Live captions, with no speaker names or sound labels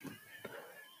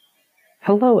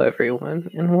Hello,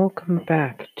 everyone, and welcome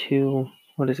back to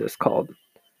what is this called?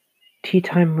 Tea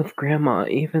Time with Grandma,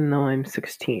 even though I'm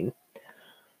 16,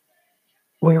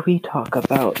 where we talk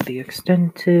about the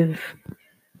extensive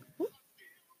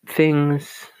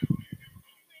things.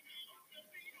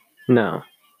 No,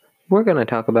 we're gonna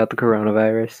talk about the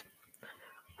coronavirus.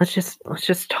 Let's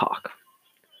just talk.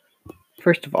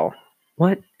 First of all,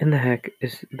 what in the heck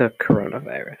is the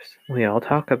coronavirus? We all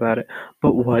talk about it,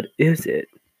 but what is it?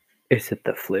 Is it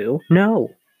the flu?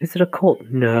 No. Is it a cold?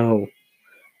 No.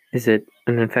 Is it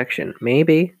an infection?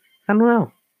 Maybe. I don't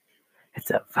know. It's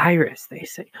a virus, they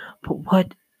say. But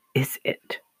what is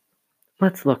it?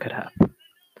 Let's look it up.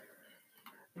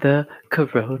 The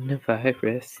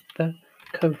coronavirus, the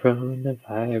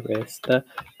coronavirus, the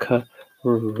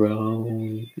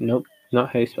Nope,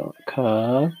 not how you spell it.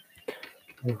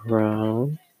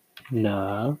 Coronavirus.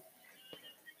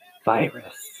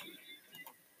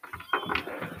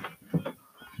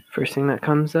 First thing that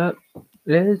comes up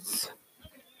is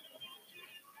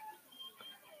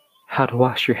how to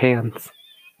wash your hands.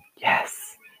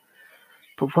 Yes.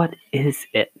 But what is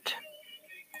it?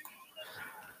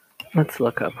 Let's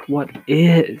look up what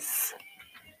is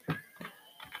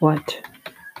the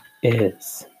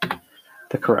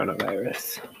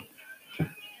coronavirus.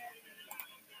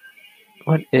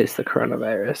 What is the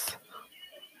coronavirus?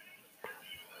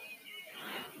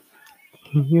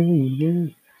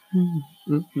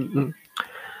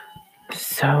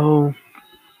 So,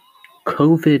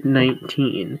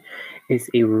 COVID-19 is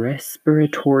a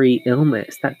respiratory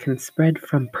illness that can spread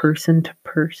from person to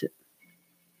person.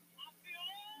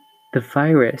 The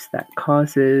virus that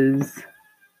causes,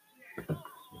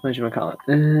 what should I call it?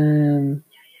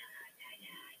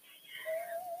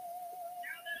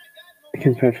 It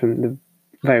can spread from the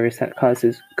virus that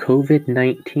causes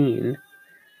COVID-19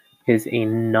 is a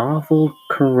novel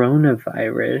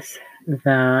coronavirus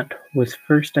that was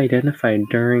first identified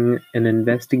during an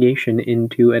investigation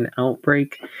into an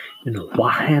outbreak in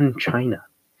Wuhan, China.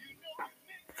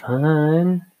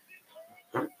 Fun.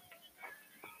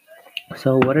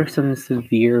 So, what are some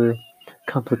severe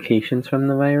complications from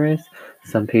the virus?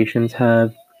 Some patients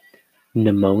have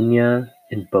pneumonia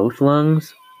in both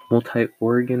lungs,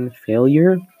 multi-organ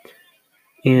failure,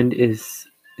 and is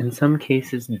in some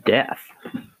cases death.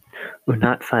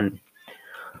 Not fun.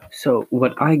 So,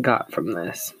 what I got from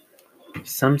this,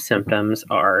 some symptoms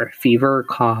are fever,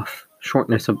 cough,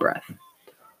 shortness of breath.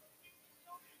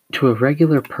 To a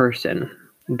regular person,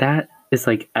 that is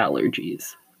like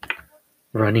allergies.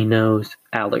 Runny nose,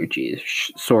 allergies.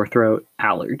 Sore throat,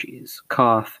 allergies.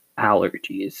 Cough,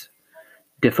 allergies.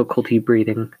 Difficulty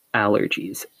breathing,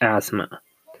 allergies. Asthma.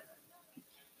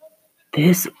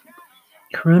 This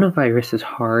coronavirus is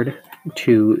hard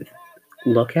to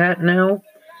look at now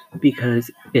because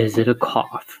is it a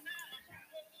cough?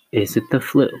 Is it the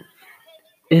flu?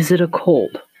 Is it a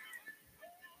cold?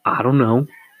 I don't know.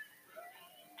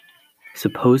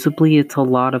 Supposedly it's a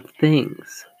lot of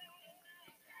things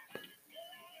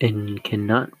and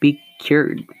cannot be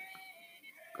cured.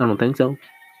 I don't think so.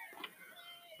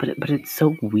 But it's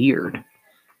so weird.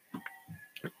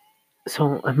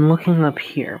 So I'm looking up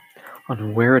here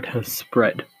on where it has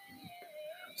spread.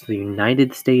 So the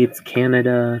United States,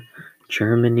 Canada,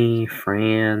 Germany,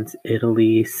 France,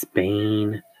 Italy,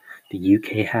 Spain, the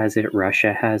UK has it,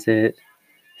 Russia has it,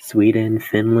 Sweden,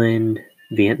 Finland,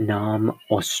 Vietnam,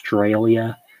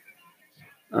 Australia,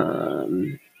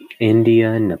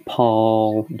 India,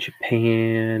 Nepal,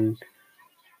 Japan,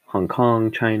 Hong Kong,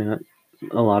 China,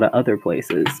 a lot of other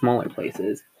places, smaller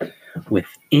places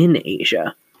within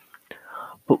Asia.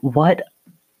 But what?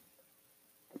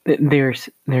 There's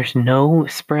no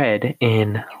spread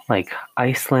in like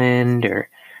Iceland or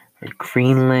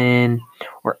Greenland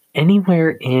or anywhere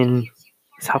in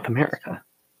South America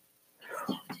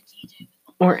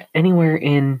or anywhere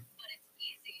in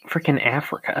freaking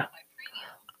Africa.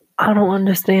 I don't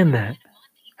understand that.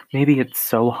 Maybe it's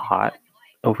so hot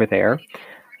over there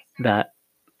that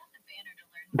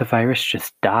the virus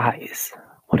just dies.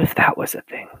 What if that was a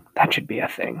thing? That should be a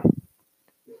thing.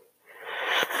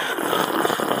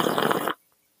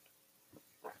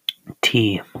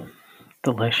 Tea.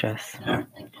 Delicious.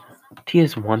 Tea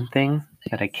is one thing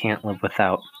that I can't live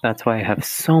without. That's why I have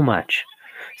so much.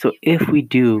 So if we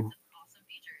do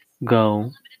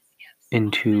go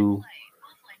into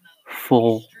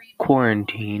full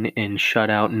quarantine and shut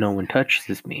out, no one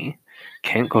touches me,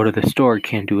 can't go to the store,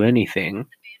 can't do anything,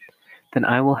 then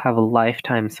I will have a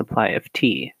lifetime supply of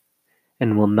tea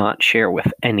and will not share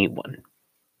with anyone.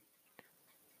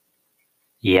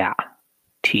 Yeah,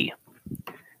 tea.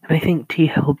 And I think tea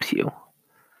helps you.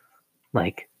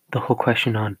 Like the whole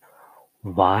question on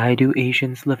Why do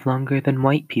Asians live longer than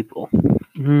white people?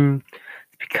 It's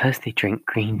because they drink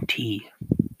green tea.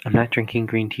 I'm not drinking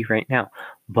green tea right now,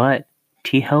 but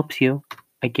tea helps you.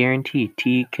 I guarantee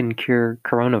tea can cure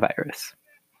coronavirus.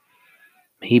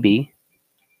 Maybe.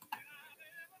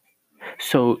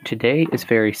 So today is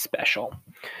very special.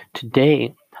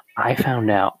 Today, I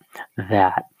found out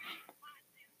that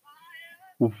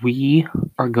we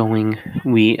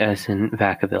as in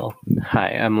Vacaville. Hi,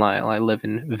 I'm Lyle. I live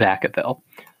in Vacaville.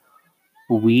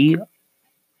 We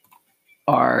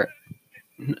are,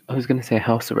 I was going to say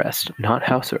house arrest, not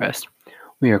house arrest.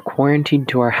 We are quarantined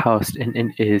to our house, and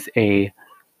it is a,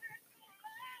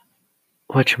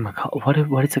 what is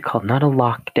it called? Not a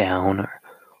lockdown or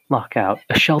lockout,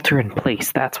 a shelter in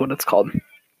place. That's what it's called.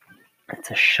 It's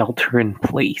a shelter in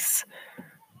place,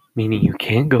 meaning you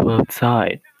can't go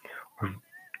outside or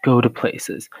go to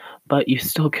places, but you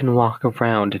still can walk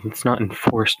around and it's not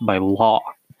enforced by law.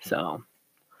 So,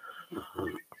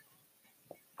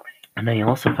 and I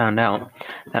also found out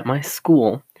that my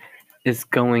school is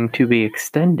going to be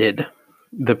extended.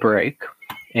 The break,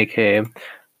 aka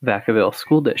Vacaville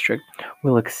School District,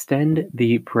 will extend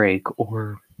the break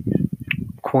or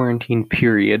quarantine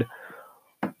period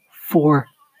for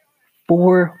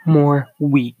 4 more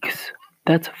weeks.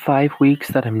 That's 5 weeks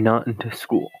that I'm not into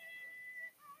school.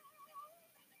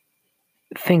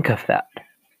 Think of that.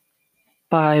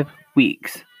 5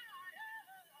 weeks.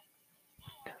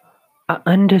 I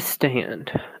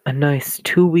understand a nice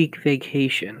 2-week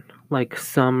vacation, like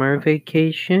summer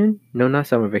vacation. No, not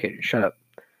summer vacation. Shut up.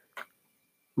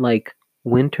 Like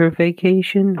winter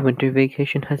vacation. Winter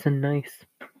vacation has a nice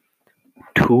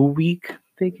 2-week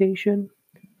vacation.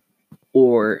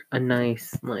 Or a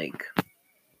nice, like,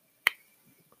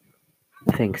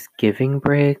 Thanksgiving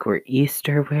break or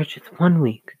Easter where it's just 1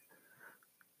 week.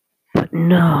 But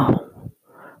no.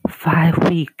 5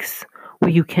 weeks where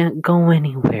you can't go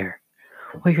anywhere.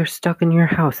 Where you're stuck in your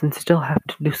house and still have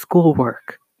to do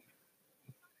schoolwork.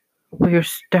 Where you're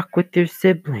stuck with your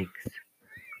siblings.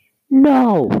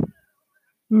 No.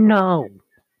 No.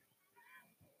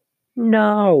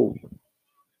 No.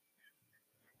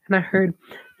 And I heard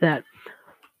that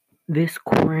this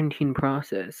quarantine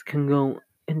process can go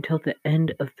until the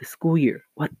end of the school year.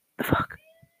 What the fuck?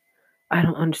 I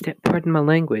don't understand. Pardon my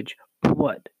language. But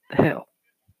what the hell?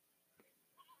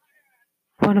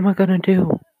 What am I gonna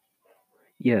do?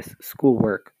 Yes,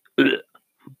 schoolwork.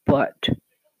 But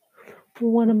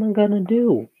what am I gonna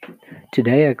do?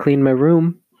 Today I cleaned my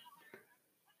room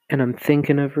and I'm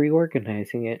thinking of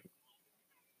reorganizing it.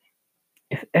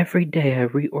 If every day I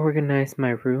reorganize my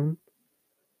room,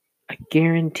 I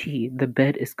guarantee the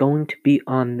bed is going to be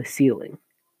on the ceiling.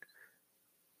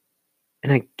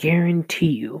 And I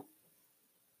guarantee you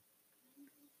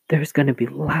there's gonna be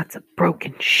lots of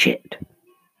broken shit.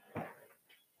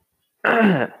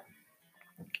 But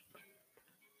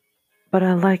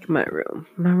I like my room.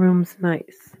 My room's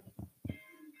nice.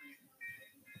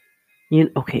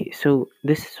 Okay, so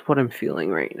this is what I'm feeling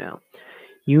right now.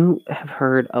 You have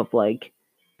heard of like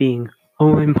being,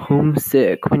 oh, I'm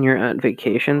homesick when you're at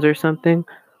vacations or something?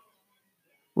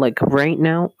 Like right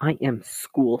now, I am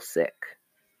school sick.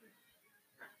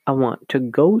 I want to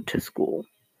go to school.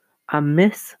 I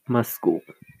miss my school.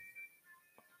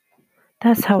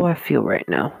 That's how I feel right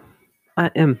now.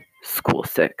 I am school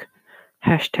sick.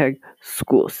 Hashtag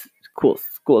school sick.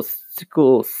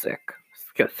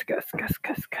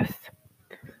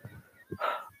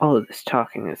 All of this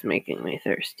talking is making me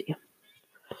thirsty.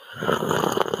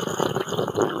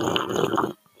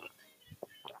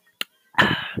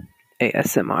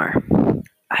 ASMR.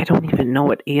 I don't even know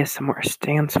what ASMR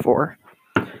stands for.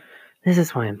 This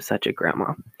is why I'm such a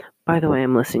grandma. By the way,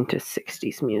 I'm listening to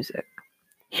 60s music.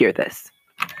 Hear this.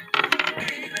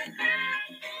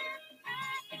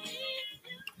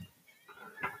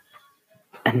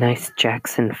 A nice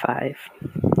Jackson 5.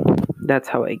 That's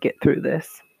how I get through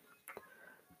this.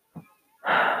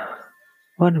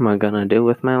 What am I gonna do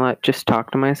with my life? Just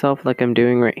talk to myself like I'm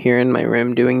doing right here in my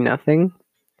room doing nothing?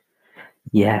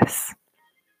 Yes.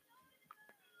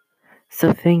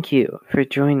 So thank you for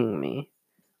joining me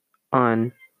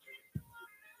on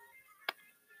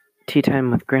Tea Time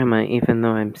with Grandma, even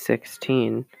though I'm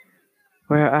 16,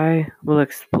 where I will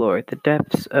explore the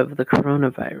depths of the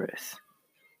coronavirus.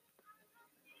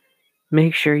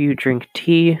 Make sure you drink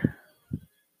tea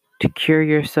to cure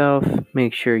yourself.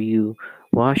 Make sure you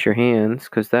wash your hands,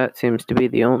 because that seems to be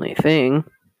the only thing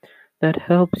that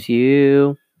helps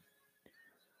you.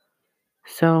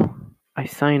 So, I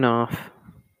sign off.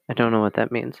 I don't know what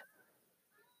that means.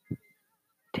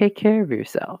 Take care of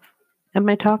yourself. Am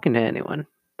I talking to anyone?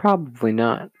 Probably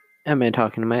not. Am I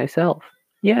talking to myself?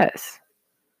 Yes.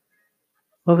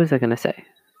 What was I going to say?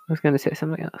 I was going to say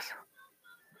something else.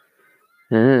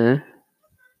 I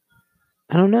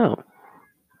don't know.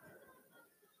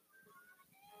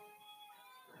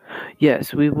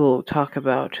 Yes, we will talk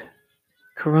about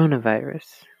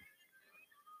coronavirus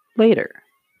later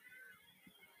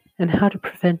and how to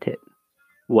prevent it.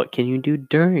 What can you do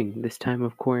during this time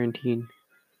of quarantine?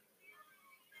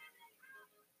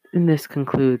 And this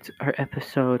concludes our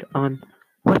episode on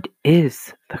what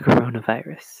is the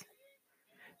coronavirus.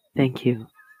 Thank you,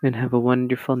 and have a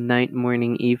wonderful night,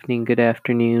 morning, evening, good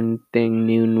afternoon, thing,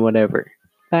 noon, whatever.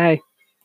 Bye.